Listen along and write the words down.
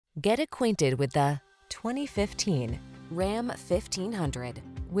Get acquainted with the 2015 Ram 1500.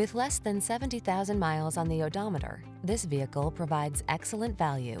 With less than 70,000 miles on the odometer, this vehicle provides excellent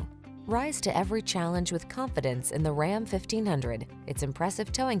value. Rise to every challenge with confidence in the Ram 1500. Its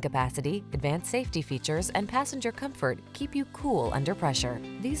impressive towing capacity, advanced safety features, and passenger comfort keep you cool under pressure.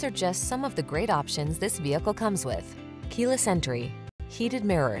 These are just some of the great options this vehicle comes with: keyless entry, heated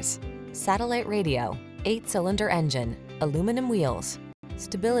mirrors, satellite radio, 8-cylinder engine, aluminum wheels,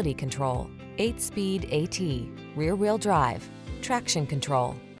 stability control, 8-speed AT, rear-wheel drive, traction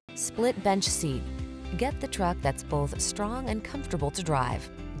control, split bench seat. Get the truck that's both strong and comfortable to drive.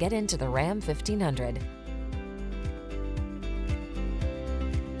 Get into the Ram 1500.